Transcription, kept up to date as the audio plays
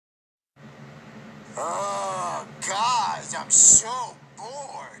Oh, gosh, I'm so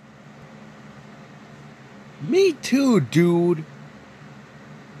bored. Me too, dude.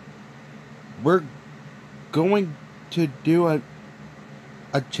 We're going to do a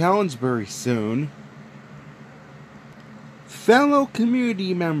challenge very soon. Fellow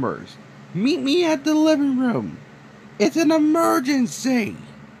community members, meet me at the living room. It's an emergency.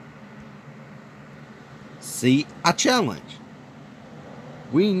 See, a challenge.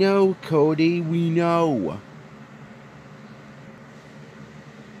 We know, Cody, we know.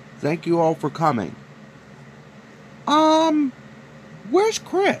 Thank you all for coming. Where's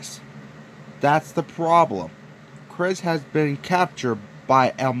Chris? That's the problem. Chris has been captured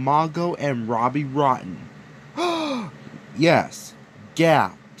by El Mago and Robbie Rotten. Yes,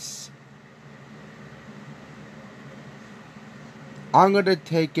 gaps. I'm gonna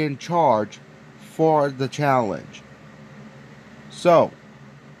take in charge for the challenge. So,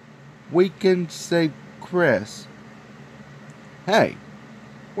 we can save Chris. Hey,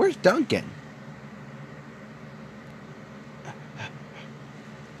 where's Duncan?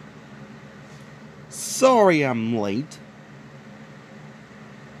 Sorry I'm late.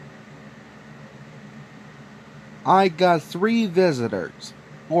 I got 3 visitors.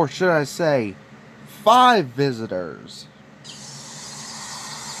 Or should I say, 5 visitors.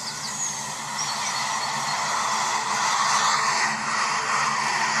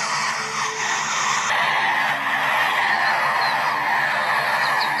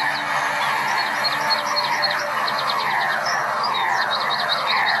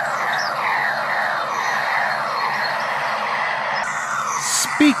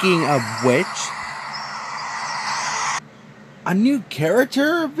 Speaking of which, a new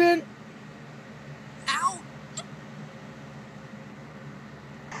character event? Ow!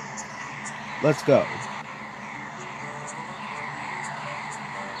 Let's go.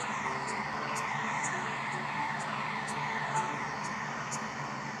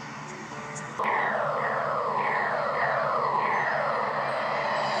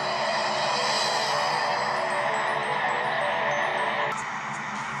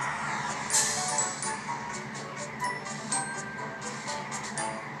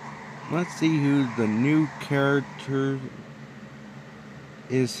 Let's see who the new character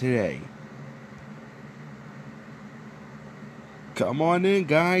is today. Come on in,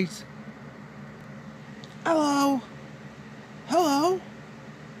 guys. Hello. Hello.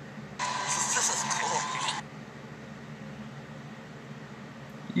 This is cool.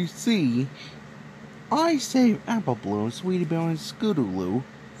 You see, I saved Apple Bloom, Sweetie Belle, and Scootaloo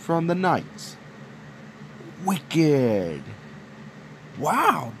from the Knights. Wicked.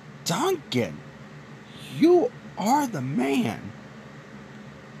 Wow, Duncan. You are the man.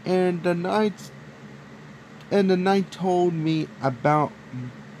 And the knight told me about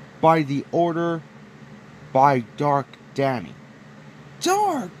by the order by Dark Danny.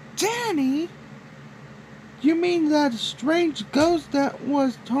 Dark Danny? You mean that strange ghost that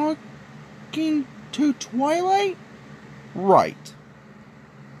was talking to Twilight? Right.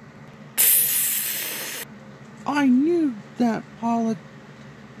 I knew that politics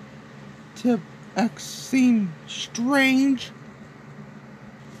seemed strange.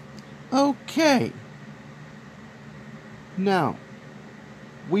 Okay. Now,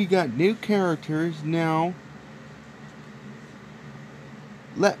 we got new characters now.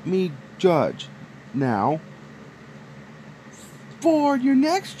 Let me judge. Now, for your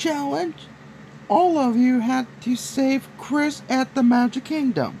next challenge, all of you had to save Chris at the Magic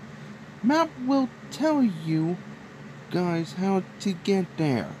Kingdom. Map will tell you guys how to get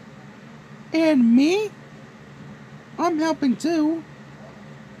there. And me? I'm helping too.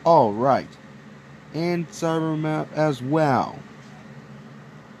 Alright. And Cyber Map as well.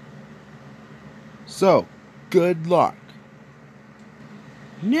 So, good luck.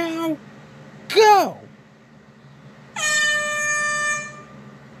 Now, go!